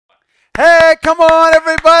Hey, come on,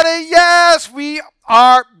 everybody. Yes, we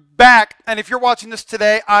are back. And if you're watching this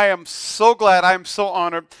today, I am so glad, I am so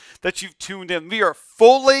honored that you've tuned in. We are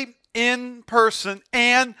fully in person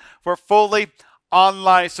and we're fully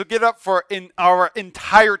online. So get up for our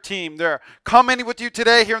entire team. They're commenting with you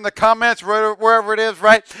today here in the comments, wherever it is,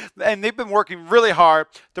 right? And they've been working really hard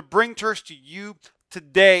to bring church to you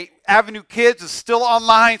today. Avenue Kids is still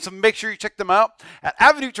online, so make sure you check them out at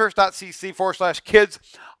avenuechurch.cc/kids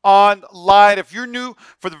online. If you're new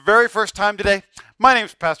for the very first time today, my name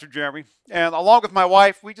is Pastor Jeremy, and along with my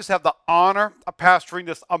wife, we just have the honor of pastoring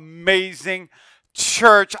this amazing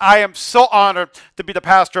church. I am so honored to be the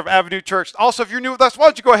pastor of Avenue Church. Also, if you're new with us, why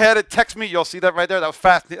don't you go ahead and text me? You'll see that right there. That was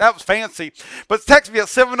fast. That was fancy. But text me at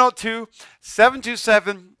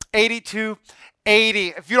 702-727-8280.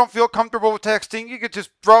 If you don't feel comfortable with texting, you could just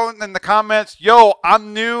throw it in the comments, yo,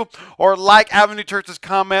 I'm new, or like Avenue Church's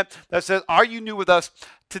comment that says, are you new with us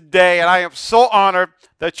today? And I am so honored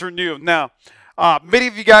that you're new. Now, many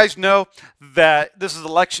of you guys know that this is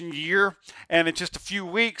election year, and in just a few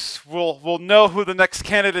weeks, we'll know who the next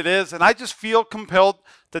candidate is, and I just feel compelled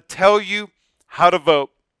to tell you how to vote.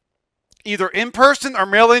 Either in person or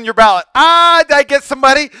mail in your ballot. Did I get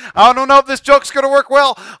somebody? I don't know if this joke's going to work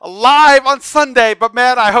well live on Sunday, but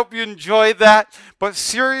man, I hope you enjoyed that. But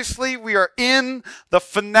seriously, we are in the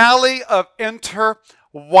finale of Enter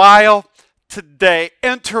Wild today.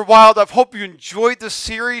 Enter Wild. I hope you enjoyed this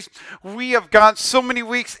series. We have gone so many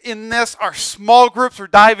weeks in this. Our small groups are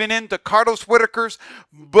diving into Carlos Whitaker's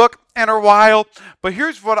book, Enter Wild. But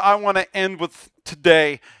here's what I want to end with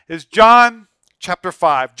today is John chapter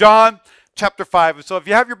 5. John chapter 5. And so if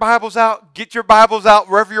you have your Bibles out, get your Bibles out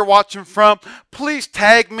wherever you're watching from. Please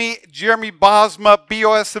tag me, Jeremy Bosma,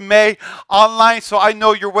 B-O-S-M-A, online so I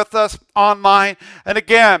know you're with us online. And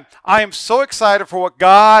again, I am so excited for what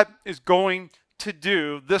God is going to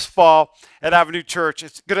do this fall at Avenue Church.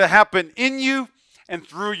 It's going to happen in you and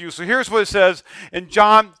through you. So here's what it says in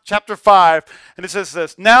John chapter 5. And it says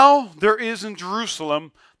this, now there is in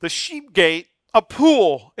Jerusalem the sheep gate, a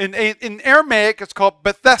pool. In Aramaic, it's called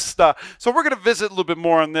Bethesda. So we're going to visit a little bit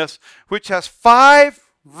more on this, which has 5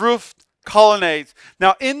 roofed colonnades.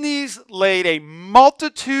 Now, in these laid a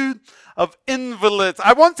multitude of invalids.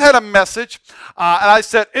 I once had a message, and I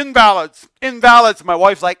said, invalids. My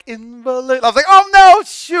wife's like, invalid. I was like, oh no,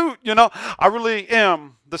 shoot. I really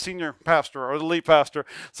am the senior pastor or the lead pastor.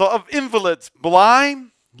 So of invalids,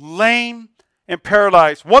 blind, lame, and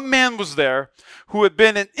paralyzed. One man was there who had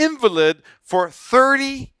been an invalid for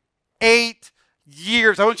 38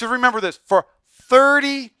 years. I want you to remember this. For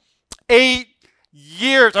 38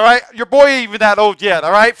 years, all right? Your boy ain't even that old yet,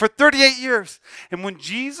 all right? For 38 years. And when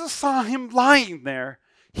Jesus saw him lying there,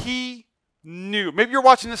 he knew. Maybe you're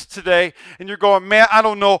watching this today and you're going, man, I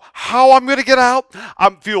don't know how I'm going to get out. I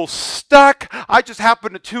feel stuck. I just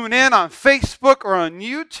happened to tune in on Facebook or on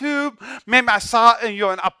YouTube. Maybe I saw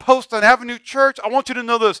a post on Avenue Church. I want you to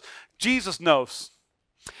know this. Jesus knows.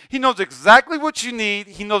 He knows exactly what you need.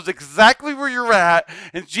 He knows exactly where you're at.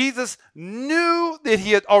 And Jesus knew that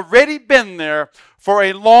he had already been there for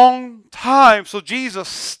a long time. So Jesus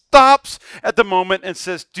stops at the moment and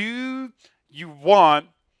says, do you want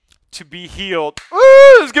to be healed?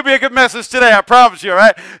 Ooh, this is going to be a good message today, I promise you, all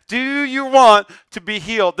right? Do you want to be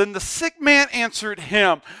healed? Then the sick man answered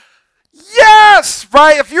him, yes,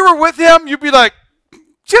 right? If you were with him, you'd be like,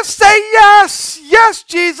 just say yes. Yes,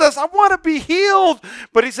 Jesus, I want to be healed.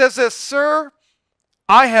 But he says this, sir,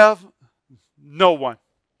 I have no one.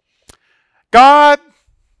 God,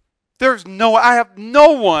 I have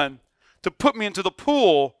no one to put me into the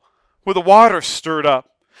pool where the water stirred up.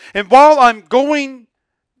 And while I'm going,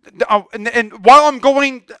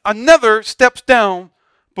 another steps down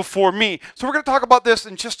before me. So we're going to talk about this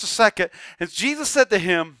in just a second. And Jesus said to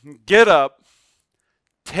him, get up,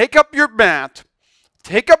 take up your mat,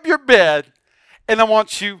 take up your bed, and I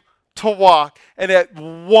want you to walk. And at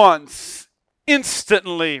once,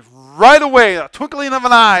 instantly, right away, a twinkling of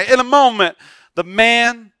an eye, in a moment, the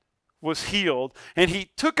man was healed. And he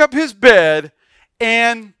took up his bed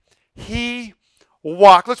and he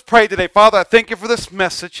walk. Let's pray today. Father, I thank you for this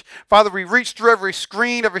message. Father, we reach through every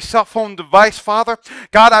screen, every cell phone device, Father.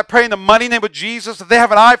 God, I pray in the mighty name of Jesus. If they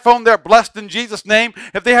have an iPhone, they're blessed in Jesus' name.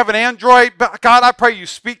 If they have an Android, God, I pray you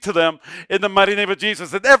speak to them in the mighty name of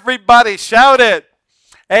Jesus. And everybody shout it.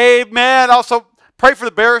 Amen. Also, pray for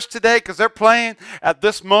the Bears today because they're playing at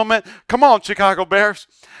this moment. Come on, Chicago Bears.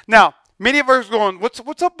 Now, many of us are going,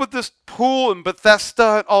 what's up with this pool and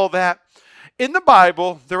Bethesda and all that? In the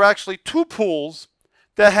Bible, there are actually 2 pools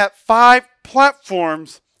that had 5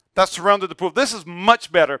 platforms that surrounded the pool. This is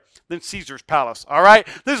much better than Caesar's palace, all right?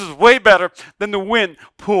 This is way better than the wind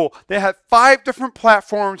pool. They had 5 different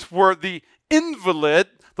platforms where the invalid,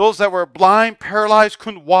 those that were blind, paralyzed,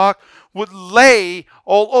 couldn't walk, would lay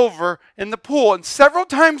all over in the pool. And several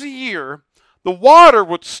times a year, the water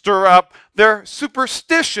would stir up their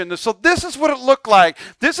superstition. So this is what it looked like.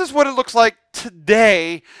 This is what it looks like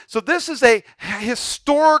today. So this is a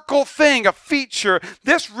historical thing, a feature.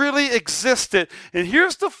 This really existed. And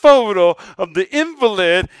here's the photo of the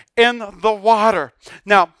invalid in the water.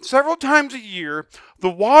 Now, several times a year,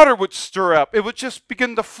 the water would stir up. It would just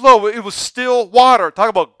begin to flow. It was still water. Talk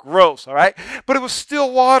about gross, all right? But it was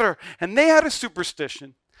still water. And they had a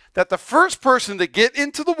superstition that the first person to get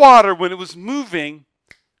into the water when it was moving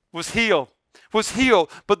was healed.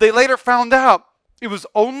 But they later found out it was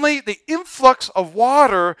only the influx of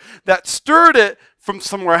water that stirred it from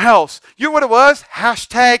somewhere else. You know what it was?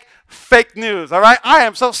 Hashtag fake news, all right? I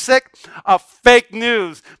am so sick of fake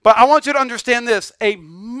news. But I want you to understand this. A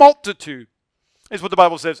multitude is what the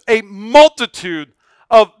Bible says. A multitude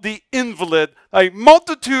of the invalid, a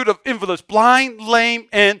multitude of invalids, blind, lame,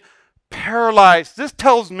 and paralyzed. This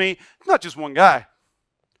tells me it's not just one guy.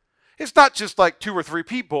 It's not just like 2 or 3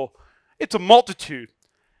 people. It's a multitude.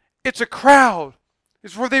 It's a crowd.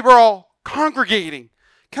 It's where they were all congregating.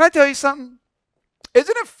 Can I tell you something?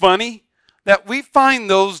 Isn't it funny that we find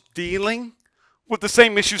those dealing with the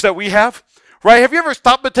same issues that we have? Right? Have you ever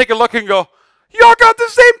stopped and take a look and go, y'all got the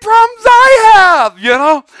same problems I have, you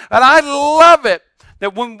know? And I love it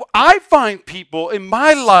that when I find people in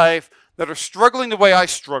my life that are struggling the way I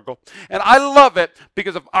struggle. And I love it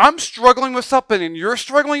because if I'm struggling with something and you're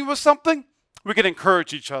struggling with something, we can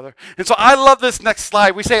encourage each other. And so I love this next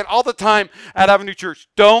slide. We say it all the time at Avenue Church.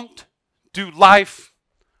 Don't do life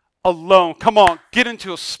alone. Come on, get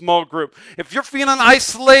into a small group. If you're feeling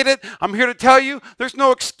isolated, I'm here to tell you there's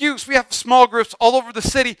no excuse. We have small groups all over the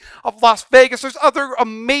city of Las Vegas. There's other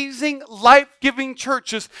amazing life-giving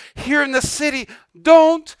churches here in the city.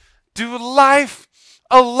 Don't do life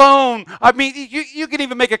alone. I mean, you can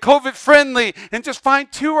even make it COVID friendly and just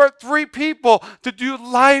find 2 or 3 people to do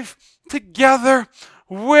life together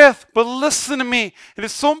with. But listen to me. It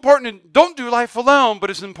is so important. Don't do life alone, but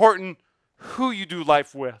it's important who you do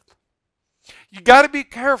life with. You got to be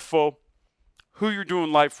careful who you're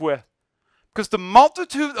doing life with. Because the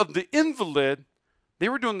multitude of the invalid, they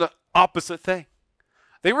were doing the opposite thing.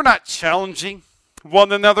 They were not challenging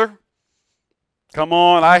one another. Come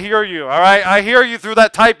on, I hear you, all right? I hear you through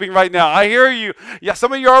that typing right now. I hear you. Yeah,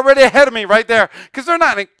 some of you are already ahead of me right there. Because they're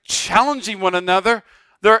not challenging one another.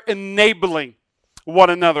 They're enabling one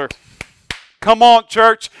another. Come on,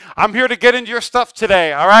 church. I'm here to get into your stuff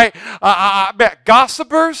today, all right?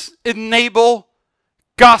 Gossipers enable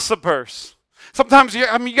gossipers. Sometimes, you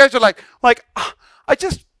guys are like,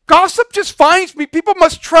 gossip just finds me. People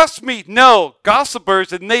must trust me. No,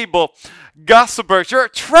 gossipers enable gossipers. You're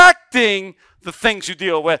attracting the things you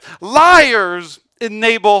deal with. Liars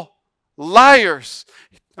enable liars.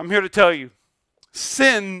 I'm here to tell you,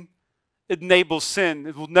 sin enables sin.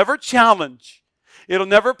 It will never challenge. It'll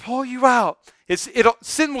never pull you out.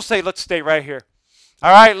 Sin will say, let's stay right here.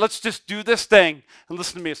 All right, let's just do this thing. And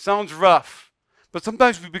listen to me, it sounds rough. But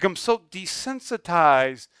sometimes we become so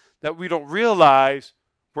desensitized that we don't realize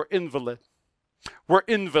we're invalid. We're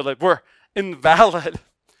invalid. We're invalid.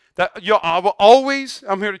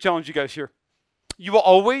 I'm here to challenge you guys here. You will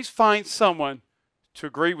always find someone to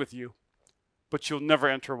agree with you, but you'll never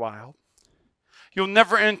enter wild. You'll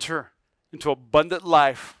never enter into abundant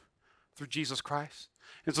life through Jesus Christ.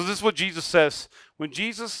 And so this is what Jesus says. When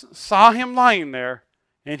Jesus saw him lying there,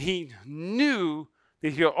 and he knew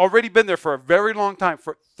that he had already been there for a very long time,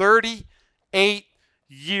 for 38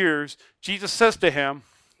 years, Jesus says to him,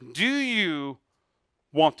 do you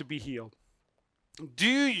want to be healed? Do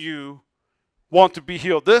you want to be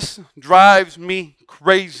healed? This drives me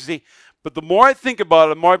crazy. But the more I think about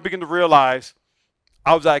it, the more I begin to realize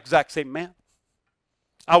I was that exact same man.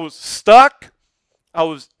 I was stuck. I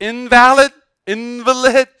was invalid.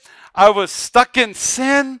 I was stuck in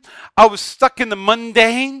sin. I was stuck in the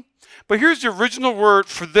mundane. But here's the original word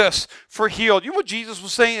for this, for healed. You know what Jesus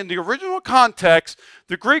was saying in the original context?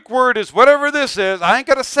 The Greek word is whatever this is. I ain't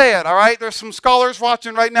going to say it, all right? There's some scholars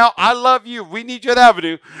watching right now. I love you. We need you at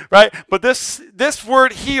Avenue, right? But this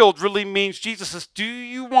word healed really means, Jesus says, do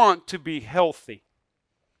you want to be healthy?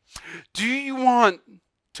 Do you want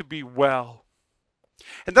to be well?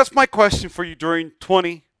 And that's my question for you during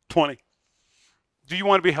 2020. Do you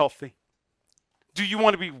want to be healthy? Do you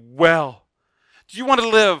want to be well? Do you want to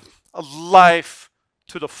live a life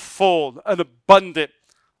to the full, an abundant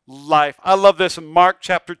life? I love this in Mark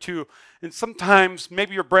chapter 2. And sometimes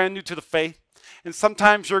maybe you're brand new to the faith. And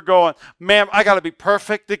sometimes you're going, man, I got to be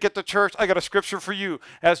perfect to get to church. I got a scripture for you.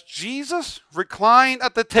 As Jesus reclined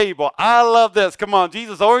at the table, I love this. Come on,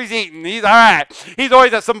 Jesus always eating. He's all right. He's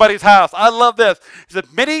always at somebody's house. I love this. He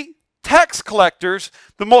said, many tax collectors,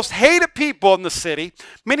 the most hated people in the city,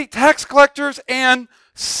 many tax collectors and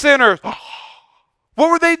sinners. What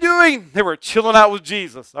were they doing? They were chilling out with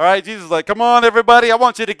Jesus. All right, Jesus is like, come on, everybody. I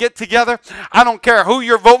want you to get together. I don't care who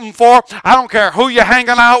you're voting for. I don't care who you're hanging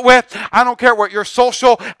out with. I don't care what your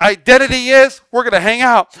social identity is. We're going to hang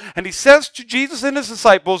out. And he says to Jesus and his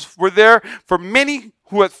disciples were there, for many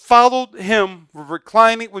who had followed him were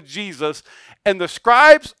reclining with Jesus, and the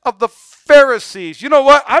scribes of the Pharisees. You know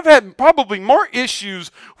what? I've had probably more issues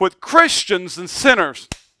with Christians than sinners.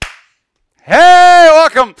 Hey,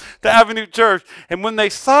 welcome to Avenue Church. And when they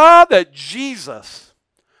saw that Jesus,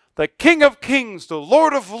 the King of Kings, the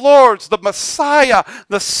Lord of Lords, the Messiah,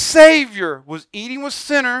 the Savior, was eating with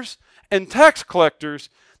sinners and tax collectors,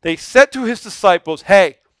 they said to his disciples,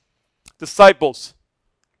 hey, disciples,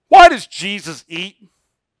 why does Jesus eat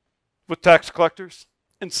with tax collectors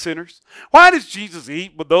and sinners? Why does Jesus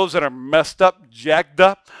eat with those that are messed up, jacked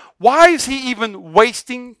up? Why is he even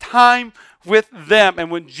wasting time with them? And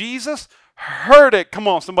when Jesus heard it, come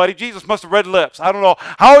on somebody, Jesus must have read lips. I don't know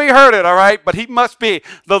how he heard it, all right, but he must be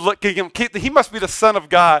the Son of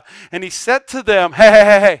God. And he said to them,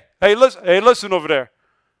 hey, listen over there.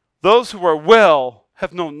 Those who are well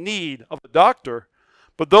have no need of a doctor,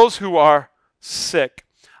 but those who are sick.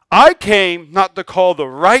 I came not to call the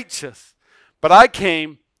righteous, but I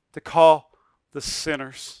came to call the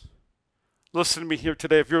sinners. Listen to me here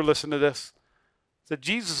today if you're listening to this. That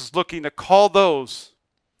Jesus is looking to call those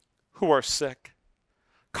who are sick.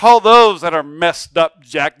 Call those that are messed up,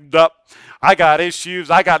 jacked up. I got issues.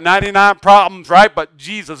 I got 99 problems, right? But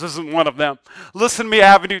Jesus isn't one of them. Listen to me,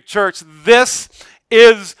 Avenue Church. This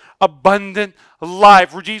is abundant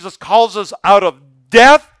life where Jesus calls us out of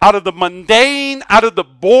death, out of the mundane, out of the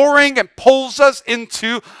boring, and pulls us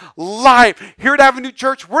into life. Here at Avenue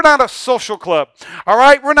Church, we're not a social club, all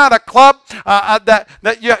right? We're not a club that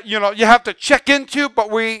you have to check into, but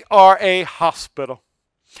we are a hospital.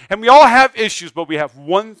 And we all have issues, but we have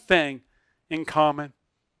one thing in common,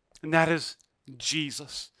 and that is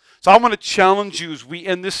Jesus. So I want to challenge you as we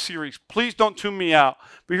end this series. Please don't tune me out,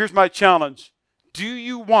 but here's my challenge. Do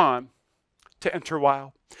you want to enter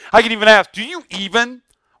wild? I can even ask, do you even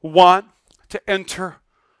want to enter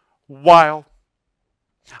wild?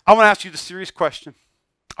 I want to ask you the serious question.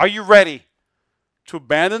 Are you ready to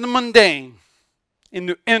abandon the mundane and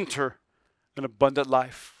to enter an abundant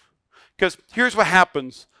life? Because here's what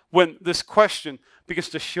happens when this question begins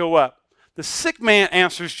to show up. The sick man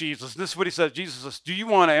answers Jesus. This is what he says. Jesus says, do you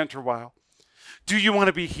want to enter wild? Do you want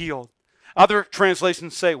to be healed? Other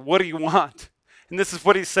translations say, what do you want? And this is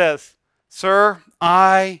what he says. Sir,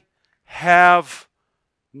 I have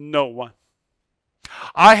no one.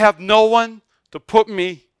 I have no one to put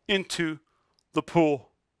me into the pool.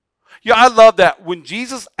 Yeah, I love that. When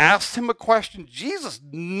Jesus asked him a question, Jesus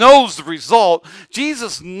knows the result.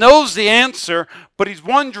 Jesus knows the answer, but he's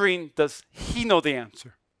wondering, does he know the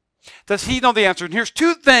answer? Does he know the answer? And here's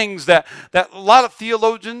two things that a lot of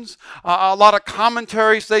theologians, a lot of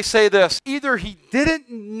commentaries, they say this. Either he didn't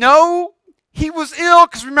know he was ill,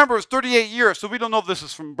 because remember, it was 38 years, so we don't know if this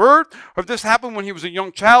is from birth, or if this happened when he was a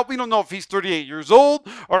young child. We don't know if he's 38 years old,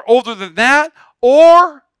 or older than that,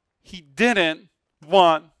 or he didn't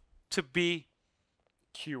want to be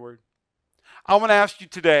cured. I want to ask you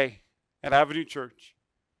today at Avenue Church,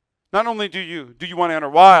 not only do you want to enter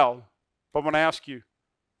wild, but I want to ask you,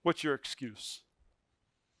 what's your excuse?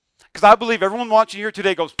 Because I believe everyone watching here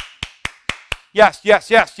today goes, yes,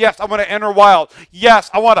 I want to enter wild. Yes,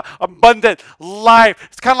 I want an abundant life.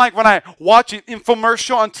 It's kind of like when I watch an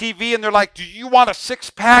infomercial on TV and they're like, do you want a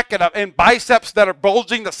six-pack and biceps that are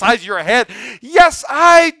bulging the size of your head? Yes,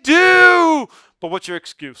 I do. But what's your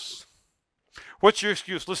excuse? What's your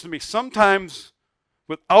excuse? Listen to me. Sometimes,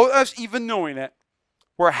 without us even knowing it,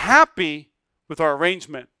 we're happy with our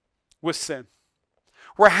arrangement with sin.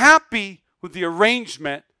 We're happy with the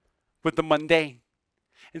arrangement with the mundane.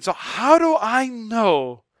 And so how do I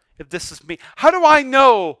know if this is me? How do I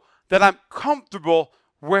know that I'm comfortable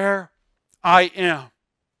where I am?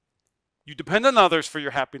 You depend on others for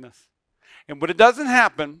your happiness. And when it doesn't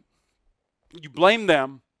happen, you blame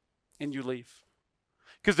them and you leave.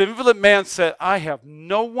 Because the invalid man said, I have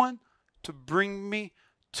no one to bring me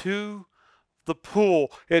to the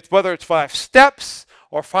pool. Whether it's 5 steps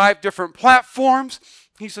or 5 different platforms.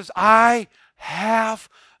 He says, I have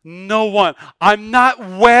no one. I'm not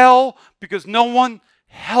well because no one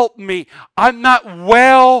helped me. I'm not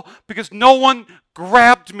well because no one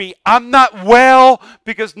grabbed me. I'm not well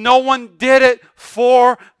because no one did it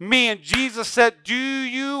for me. And Jesus said, do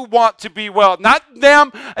you want to be well? Not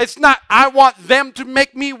them. It's not, I want them to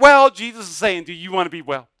make me well. Jesus is saying, do you want to be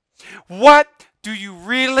well? What do you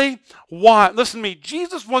really want? Listen to me.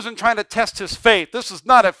 Jesus wasn't trying to test his faith. This is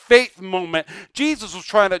not a faith moment. Jesus was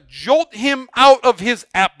trying to jolt him out of his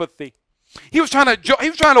apathy. He was trying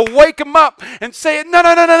to wake him up and say, no.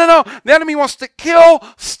 The enemy wants to kill,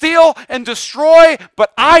 steal, and destroy,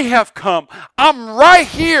 but I have come. I'm right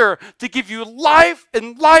here to give you life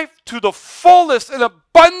and life to the fullest and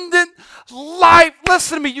abundant life.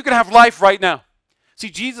 Listen to me. You can have life right now. See,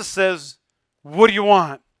 Jesus says, what do you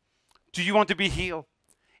want? Do you want to be healed?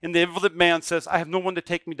 And the invalid man says, I have no one to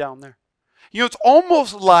take me down there. You know, it's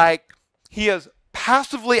almost like he is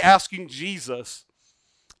passively asking Jesus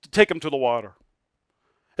to take him to the water.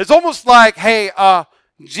 It's almost like, hey,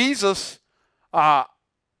 Jesus, I'm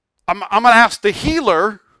going to ask the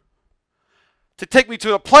healer to take me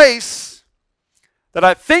to a place that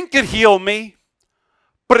I think could heal me,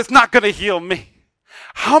 but it's not going to heal me.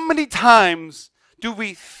 How many times do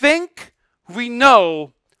we think we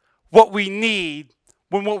know what we need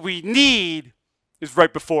when what we need is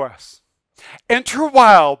right before us? Enter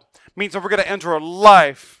wild means that we're going to enter a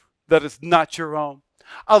life that is not your own.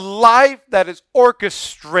 A life that is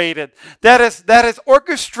orchestrated, that is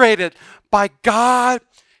orchestrated by God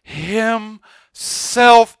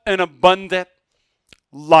himself, an abundant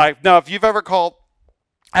life. Now, if you've ever called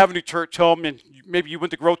Avenue Church home and maybe you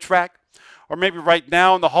went to Growth Track, or maybe right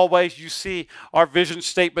now in the hallways you see our vision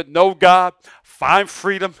statement, know God, find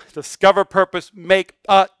freedom, discover purpose, make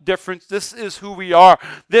a difference. This is who we are.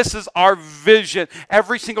 This is our vision.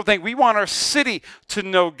 Every single thing. We want our city to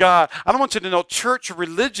know God. I don't want you to know church or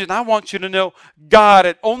religion. I want you to know God.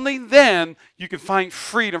 And only then you can find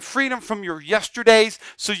freedom. Freedom from your yesterdays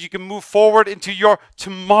so you can move forward into your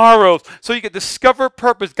tomorrows. So you can discover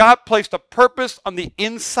purpose. God placed a purpose on the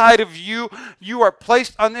inside of you. You are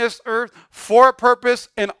placed on this earth for a purpose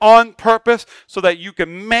and on purpose so that you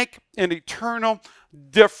can make an eternal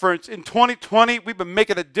difference. In 2020, we've been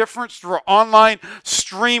making a difference through our online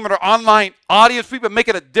stream and our online audience. We've been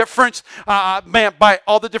making a difference, by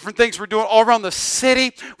all the different things we're doing all around the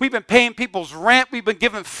city. We've been paying people's rent. We've been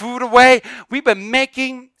giving food away. We've been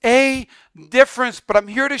making a difference. But I'm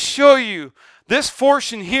here to show you this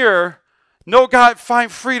portion here, know God, find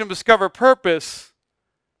freedom, discover purpose,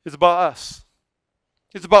 is about us.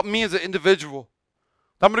 It's about me as an individual.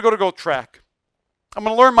 I'm going to go to Growth Track. I'm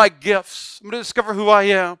going to learn my gifts. I'm going to discover who I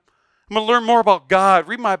am. I'm going to learn more about God,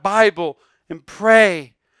 read my Bible, and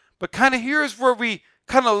pray. But kind of here's where we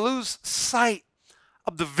kind of lose sight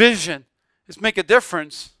of the vision. Is make a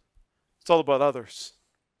difference. It's all about others.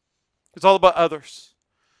 It's all about others.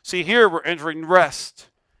 See, here we're entering rest.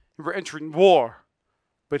 And we're entering war.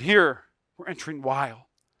 But here we're entering wild.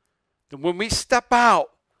 Then when we step out,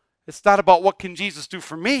 it's not about what can Jesus do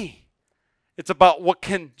for me. It's about what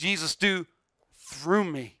can Jesus do through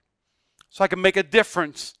me so I can make a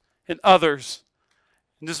difference in others.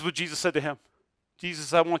 And this is what Jesus said to him.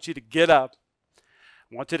 Jesus, I want you to get up.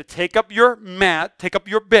 I want you to take up your mat, take up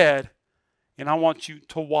your bed, and I want you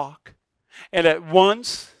to walk. And at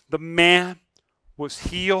once the man was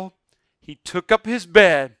healed. He took up his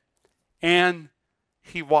bed and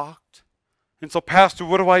he walked. And so, Pastor,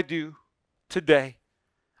 what do I do today?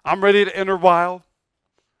 I'm ready to enter wild.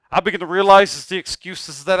 I begin to realize it's the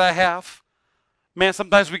excuses that I have. Man,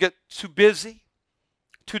 sometimes we get too busy,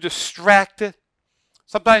 too distracted.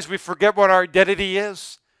 Sometimes we forget what our identity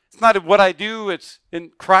is. It's not in what I do, it's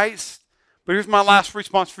in Christ. But here's my last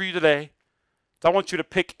response for you today. I want you to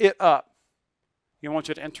pick it up. I want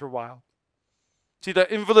you to enter wild. See,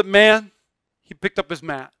 the invalid man, he picked up his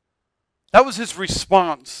mat. That was his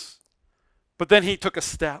response. But then he took a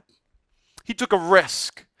step. He took a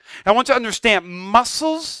risk. I want you to understand,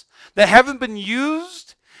 muscles that haven't been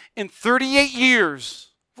used in 38 years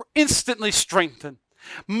were instantly strengthened.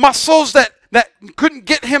 Muscles that couldn't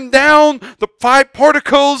get him down the 5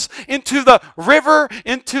 particles into the river,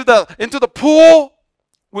 into the pool,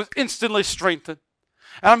 was instantly strengthened.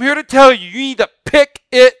 And I'm here to tell you, you need to pick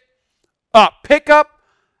it up. Pick up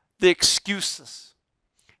the excuses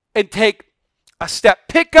and take a step.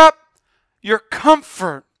 Pick up your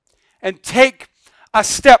comfort and take a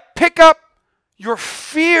step. Pick up your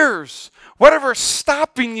fears, whatever's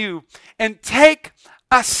stopping you, and take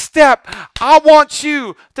a step. I want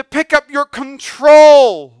you to pick up your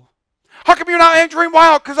control. How come you're not entering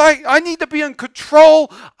wild? Because I need to be in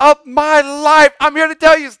control of my life. I'm here to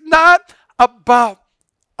tell you it's not about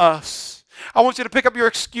us. I want you to pick up your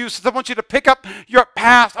excuses. I want you to pick up your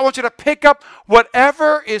past. I want you to pick up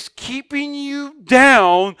whatever is keeping you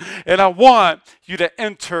down, and I want you to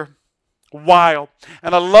enter wild.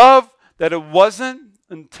 And I love that it wasn't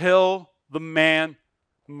until the man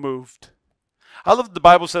moved. I love that the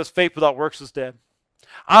Bible says faith without works is dead.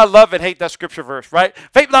 I love and hate that scripture verse, right?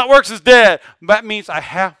 Faith without works is dead. That means I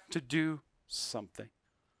have to do something.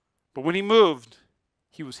 But when he moved,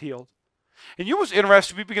 he was healed. And you know what's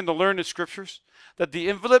interesting? We begin to learn in scriptures that the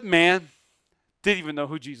invalid man didn't even know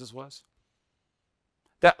who Jesus was.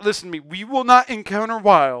 That, listen to me, we will not encounter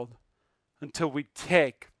wild until we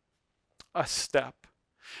take a step.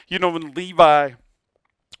 You know, when Levi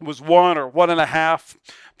was 1 or 1.5.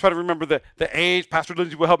 I'm trying to remember the age. Pastor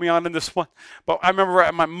Lindsay will help me on in this one. But I remember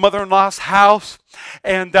at my mother-in-law's house,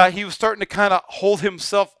 and he was starting to kind of hold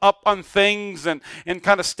himself up on things and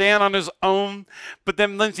kind of stand on his own. But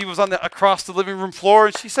then Lindsay was across the living room floor,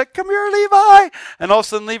 and she said, "Come here, Levi." And all of a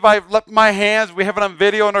sudden, Levi left my hands. We have it on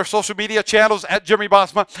video on our social media channels at Jeremy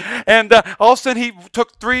Bosma. And all of a sudden, he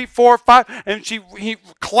took 3, 4, 5, and he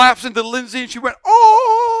collapsed into Lindsay, and she went,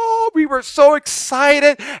 "Oh!" We were so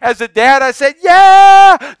excited. As a dad, I said,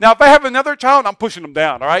 "Yeah!" Now, if I have another child, I'm pushing them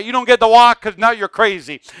down, all right? You don't get to walk because now you're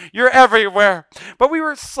crazy. You're everywhere. But we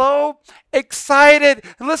were so excited.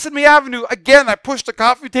 And listen to me, Avenue. Again, I pushed the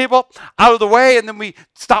coffee table out of the way, and then we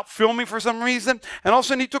stopped filming for some reason. And all of a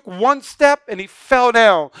sudden, he took one step, and he fell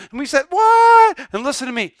down. And we said, "What?" And listen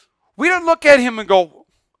to me. We didn't look at him and go,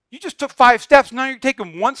 "You just took 5 steps. Now you're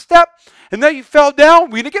taking 1 step, and then you fell down."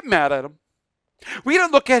 We didn't get mad at him. We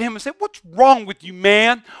didn't look at him and say, "What's wrong with you,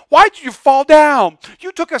 man? Why did you fall down?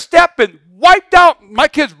 You took a step and wiped out. My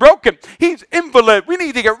kid's broken. He's invalid. We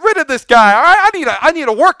need to get rid of this guy. All right? I need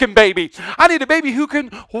a working baby. I need a baby who can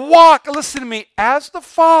walk." Listen to me. As the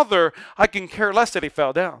father, I can care less that he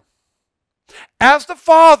fell down. As the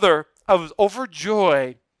father, I was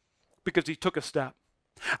overjoyed because he took a step.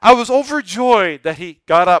 I was overjoyed that he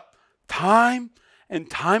got up time and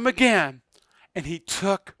time again, and he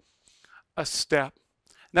took a step.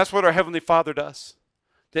 And that's what our Heavenly Father does.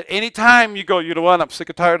 That anytime you go, "You know what, I'm sick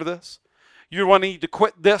and tired of this. You know what, I need to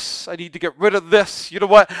quit this. I need to get rid of this. You know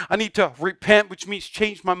what, I need to repent," which means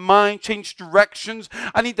change my mind, change directions.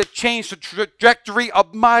 I need to change the trajectory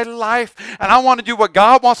of my life. And I want to do what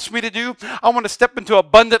God wants me to do. I want to step into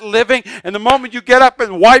abundant living. And the moment you get up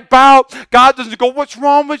and wipe out, God doesn't go, "What's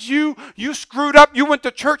wrong with you? You screwed up. You went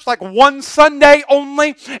to church like one Sunday only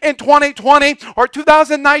in 2020 or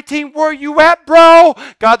 2019. Where are you at, bro?"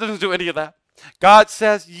 God doesn't do any of that. God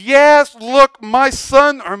says, "Yes, look, my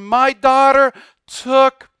son or my daughter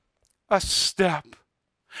took a step."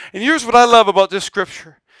 And here's what I love about this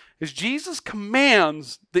scripture, is Jesus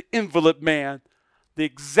commands the invalid man the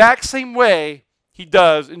exact same way he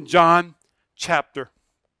does in John chapter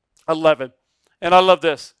 11. And I love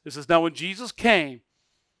this. It says, "Now when Jesus came,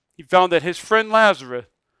 he found that his friend Lazarus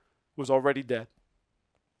was already dead."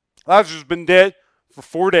 Lazarus has been dead for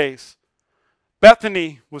 4 days.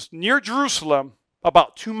 Bethany was near Jerusalem,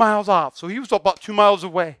 about 2 miles off. So he was about 2 miles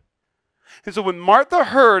away. And so when Martha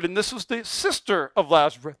heard, and this was the sister of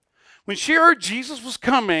Lazarus, when she heard Jesus was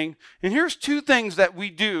coming, and here's 2 things that we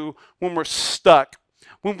do when we're stuck,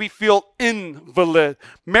 when we feel invalid.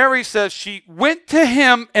 Mary says she went to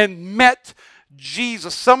him and met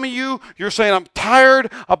Jesus. Some of you, you're saying, "I'm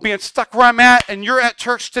tired of being stuck where I'm at," and you're at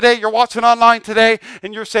church today, you're watching online today,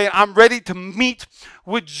 and you're saying, "I'm ready to meet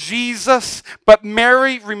with Jesus." But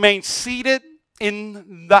Mary remained seated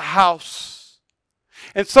in the house.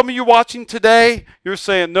 And some of you watching today, you're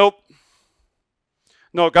saying, "Nope.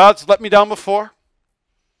 No, God's let me down before.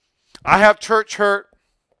 I have church hurt.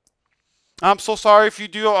 I'm so sorry if you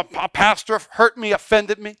do. A pastor hurt me,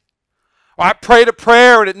 offended me. Or I prayed a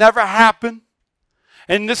prayer and it never happened."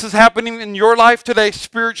 And this is happening in your life today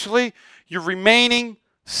spiritually. You're remaining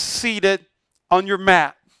seated on your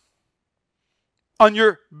mat, on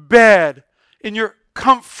your bed, in your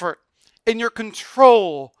comfort, in your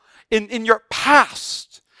control, in your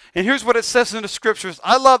past. And here's what it says in the scriptures.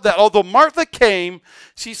 I love that. Although Martha came,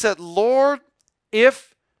 she said, "Lord,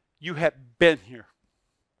 if you had been here.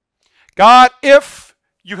 God, if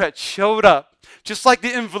you had showed up." Just like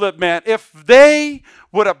the invalid man, if they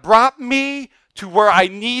would have brought me to where I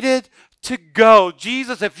needed to go.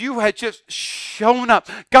 Jesus, if you had just shown up.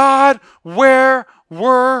 God, where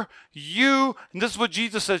were you? And this is what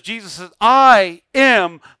Jesus says. Jesus says, "I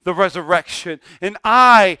am the resurrection, and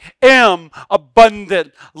I am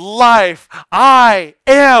abundant life. I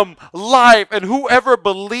am life, and whoever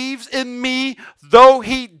believes in me, though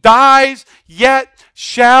he dies, yet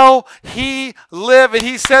shall he live." And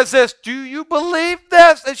he says this, "Do you believe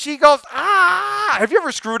this?" And she goes, Have you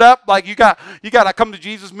ever screwed up? Like you got to come to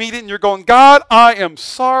Jesus meeting and you're going, God, I am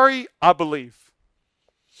sorry. I believe.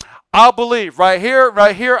 I believe right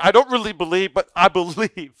here. I don't really believe, but I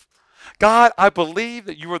believe. God, I believe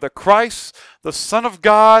that you are the Christ, the Son of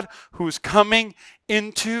God, who is coming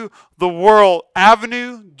into the world.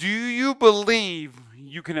 Avenue, do you believe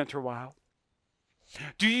you can enter wild?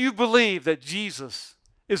 Do you believe that Jesus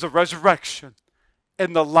is a resurrection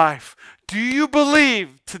and the life? Do you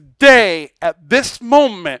believe today, at this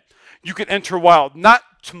moment, you can enter wild? Not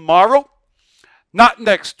tomorrow, not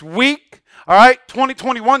next week. All right,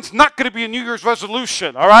 2021 is not going to be a New Year's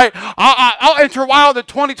resolution. All right, I'll enter wild in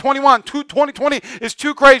 2021. 2020 is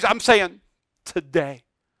too crazy. I'm saying today.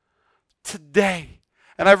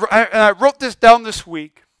 And I wrote this down this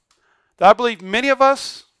week, that I believe many of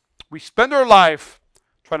us, we spend our life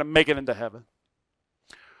trying to make it into heaven.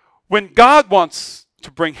 When God wants to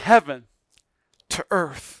bring heaven to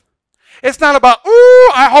earth, it's not about,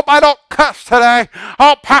 ooh, I hope I don't cuss today.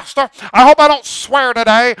 Oh, pastor, I hope I don't swear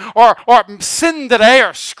today or sin today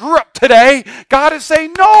or screw up today. God is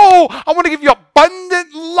saying, no, I want to give you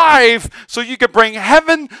abundant life so you can bring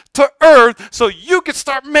heaven to earth, so you can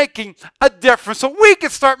start making a difference, so we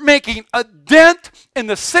can start making a dent in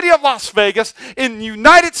the city of Las Vegas, in the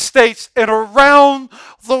United States, and around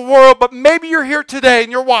the world. But maybe you're here today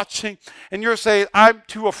and you're watching and you're saying, I'm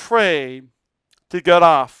too afraid to get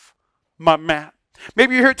off my mat.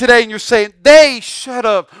 Maybe you're here today and you're saying, they should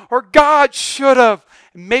have, or God should have.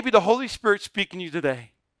 And maybe the Holy Spirit's speaking to you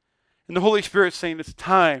today. And the Holy Spirit's saying, it's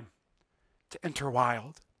time to enter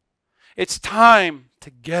wild. It's time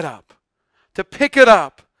to get up, to pick it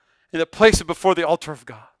up, and to place it before the altar of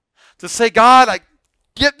God. To say, God, I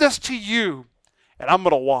give this to you, and I'm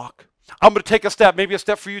going to walk. I'm going to take a step. Maybe a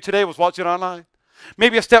step for you today was watching online.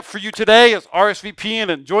 Maybe a step for you today is RSVPing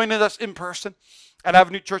and joining us in person at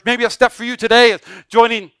Avenue Church. Maybe a step for you today is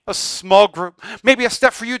joining a small group. Maybe a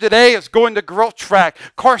step for you today is going to Growth Track,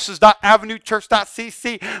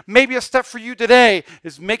 courses.avenuechurch.cc. Maybe a step for you today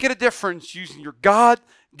is making a difference using your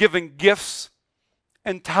God-given gifts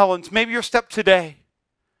and talents. Maybe your step today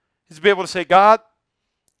is to be able to say, God,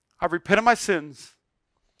 I repent of my sins.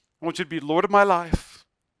 I want you to be Lord of my life.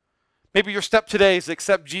 Maybe your step today is to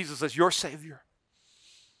accept Jesus as your Savior.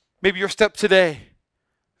 Maybe your step today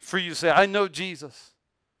for you to say, I know Jesus,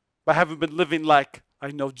 but I haven't been living like I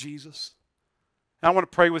know Jesus. And I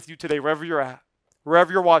want to pray with you today, wherever you're at,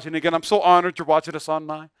 wherever you're watching. Again, I'm so honored you're watching us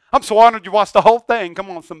online. I'm so honored you watched the whole thing. Come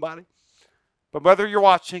on, somebody. But whether you're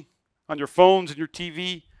watching on your phones and your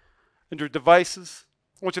TV and your devices,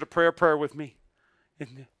 I want you to pray a prayer with me.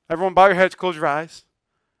 And everyone bow your heads, close your eyes.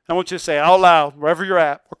 I want you to say out loud, wherever you're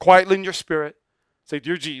at, or quietly in your spirit, say,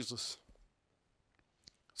 Dear Jesus,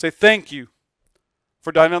 say thank you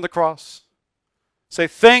for dying on the cross. Say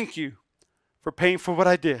thank you for paying for what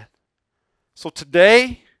I did. So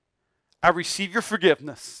today, I receive your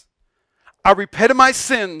forgiveness. I repent of my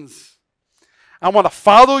sins. I want to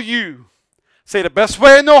follow you. Say the best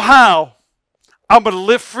way I know how, I'm going to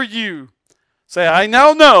live for you. Say, I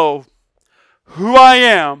now know who I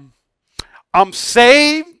am. I'm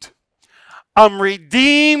saved. I'm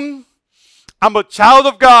redeemed. I'm a child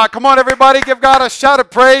of God. Come on, everybody, give God a shout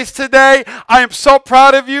of praise today. I am so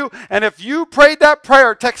proud of you. And if you prayed that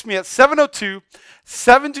prayer, text me at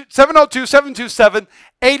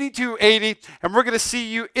 702-727-8280. And we're going to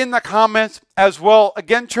see you in the comments as well.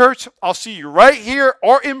 Again, church, I'll see you right here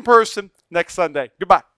or in person next Sunday. Goodbye.